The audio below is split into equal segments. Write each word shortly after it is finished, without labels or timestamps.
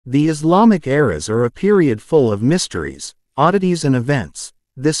The Islamic eras are a period full of mysteries, oddities and events.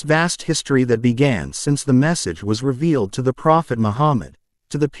 This vast history that began since the message was revealed to the Prophet Muhammad,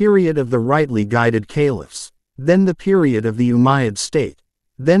 to the period of the rightly guided caliphs, then the period of the Umayyad state,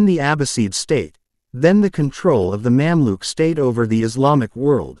 then the Abbasid state, then the control of the Mamluk state over the Islamic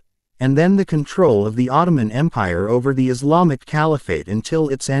world, and then the control of the Ottoman Empire over the Islamic Caliphate until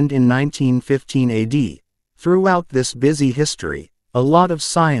its end in 1915 AD. Throughout this busy history, a lot of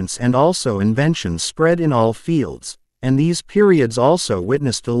science and also inventions spread in all fields, and these periods also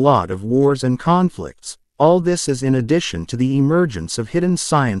witnessed a lot of wars and conflicts. All this is in addition to the emergence of hidden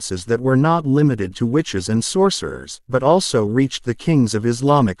sciences that were not limited to witches and sorcerers, but also reached the kings of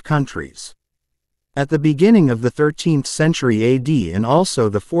Islamic countries. At the beginning of the 13th century AD and also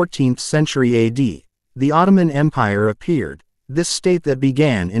the 14th century AD, the Ottoman Empire appeared, this state that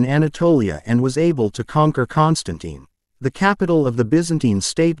began in Anatolia and was able to conquer Constantine, the capital of the Byzantine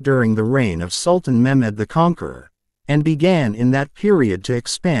state during the reign of Sultan Mehmed the Conqueror, and began in that period to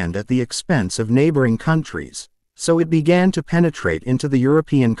expand at the expense of neighboring countries, so it began to penetrate into the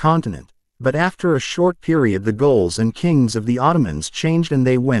European continent. But after a short period the goals and kings of the Ottomans changed and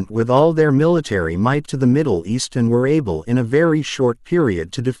they went with all their military might to the Middle East and were able in a very short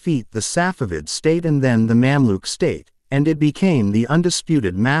period to defeat the Safavid state and then the Mamluk state, and it became the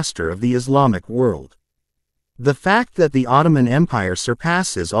undisputed master of the Islamic world. The fact that the Ottoman Empire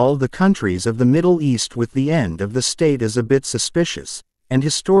surpasses all the countries of the Middle East with the end of the state is a bit suspicious, and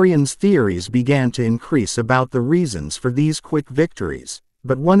historians' theories began to increase about the reasons for these quick victories.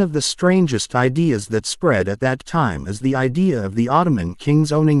 But one of the strangest ideas that spread at that time is the idea of the Ottoman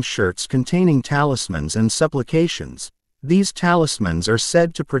kings owning shirts containing talismans and supplications. These talismans are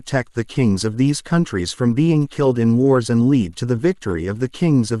said to protect the kings of these countries from being killed in wars and lead to the victory of the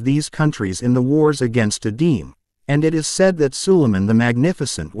kings of these countries in the wars against Adim, and it is said that Suleiman the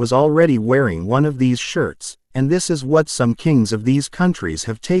Magnificent was already wearing one of these shirts, and this is what some kings of these countries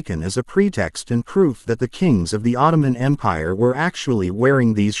have taken as a pretext and proof that the kings of the Ottoman Empire were actually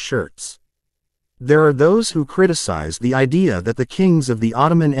wearing these shirts. There are those who criticize the idea that the kings of the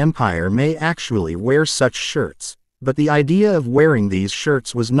Ottoman Empire may actually wear such shirts. But the idea of wearing these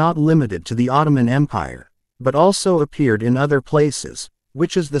shirts was not limited to the Ottoman Empire, but also appeared in other places,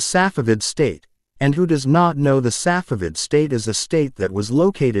 which is the Safavid state, and who does not know the Safavid state is a state that was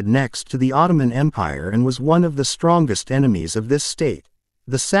located next to the Ottoman Empire and was one of the strongest enemies of this state.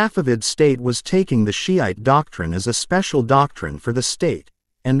 The Safavid state was taking the Shiite doctrine as a special doctrine for the state,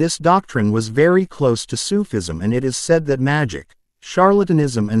 and this doctrine was very close to Sufism, and it is said that magic,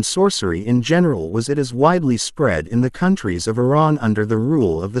 charlatanism and sorcery in general was widely spread in the countries of Iran under the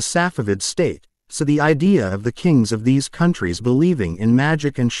rule of the Safavid state, so the idea of the kings of these countries believing in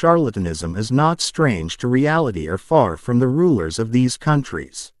magic and charlatanism is not strange to reality or far from the rulers of these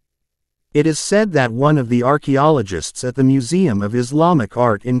countries. It is said that one of the archaeologists at the Museum of Islamic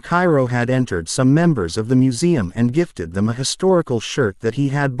Art in Cairo had entered some members of the museum and gifted them a historical shirt that he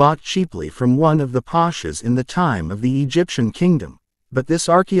had bought cheaply from one of the pashas in the time of the Egyptian kingdom. But this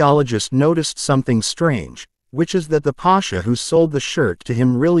archaeologist noticed something strange, which is that the pasha who sold the shirt to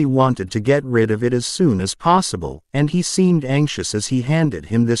him really wanted to get rid of it as soon as possible, and he seemed anxious as he handed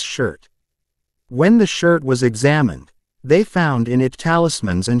him this shirt. When the shirt was examined, they found in it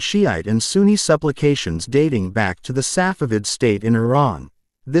talismans and Shiite and Sunni supplications dating back to the Safavid state in Iran.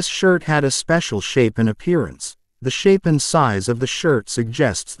 This shirt had a special shape and appearance. The shape and size of the shirt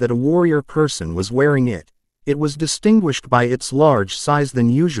suggests that a warrior person was wearing it. It was distinguished by its large size than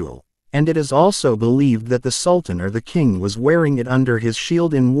usual, and it is also believed that the Sultan or the king was wearing it under his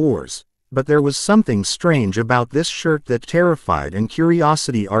shield in wars. But there was something strange about this shirt that terrified and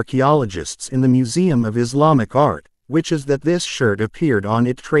curiosity archaeologists in the Museum of Islamic Art, which is that this shirt appeared on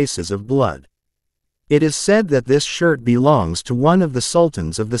it traces of blood. It is said that this shirt belongs to one of the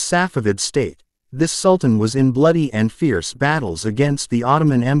sultans of the Safavid state. This sultan was in bloody and fierce battles against the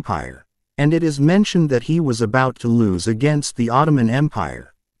Ottoman Empire, and it is mentioned that he was about to lose against the Ottoman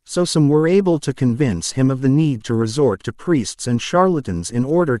Empire, so some were able to convince him of the need to resort to priests and charlatans in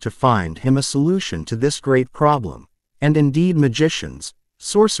order to find him a solution to this great problem. And indeed magicians,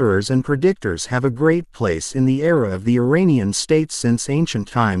 sorcerers and predictors have a great place in the era of the Iranian state since ancient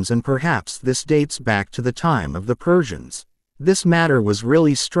times, and perhaps this dates back to the time of the Persians. This matter was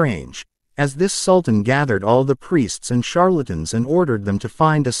really strange, as this sultan gathered all the priests and charlatans and ordered them to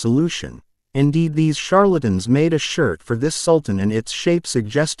find a solution. Indeed, these charlatans made a shirt for this sultan and its shape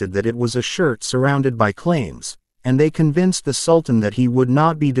suggested that it was a shirt surrounded by claims, and they convinced the sultan that he would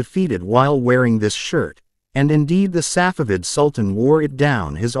not be defeated while wearing this shirt. And indeed the Safavid sultan wore it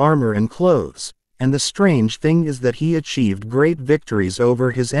down his armor and clothes, and the strange thing is that he achieved great victories over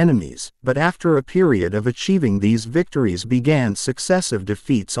his enemies, but after a period of achieving these victories began successive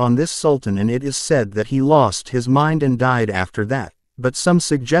defeats on this sultan, and it is said that he lost his mind and died after that, but some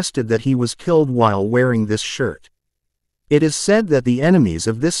suggested that he was killed while wearing this shirt. It is said that the enemies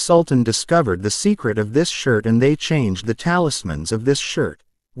of this sultan discovered the secret of this shirt and they changed the talismans of this shirt,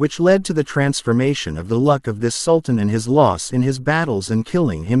 which led to the transformation of the luck of this sultan and his loss in his battles and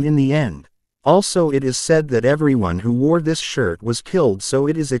killing him in the end. Also it is said that everyone who wore this shirt was killed, so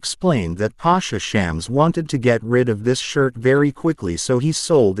it is explained that Pasha Shams wanted to get rid of this shirt very quickly, so he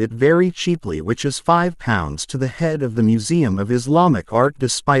sold it very cheaply, which is £5 to the head of the Museum of Islamic Art,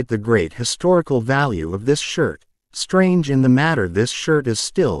 despite the great historical value of this shirt. Strange in the matter, this shirt is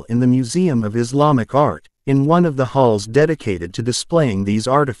still in the Museum of Islamic Art, in one of the halls dedicated to displaying these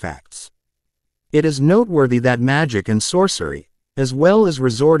artifacts. It is noteworthy that magic and sorcery, as well as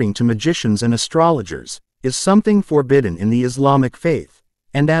resorting to magicians and astrologers, is something forbidden in the Islamic faith,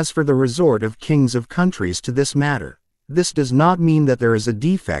 and as for the resort of kings of countries to this matter, this does not mean that there is a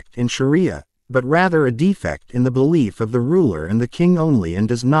defect in Sharia, but rather a defect in the belief of the ruler and the king only, and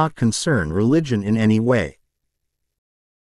does not concern religion in any way.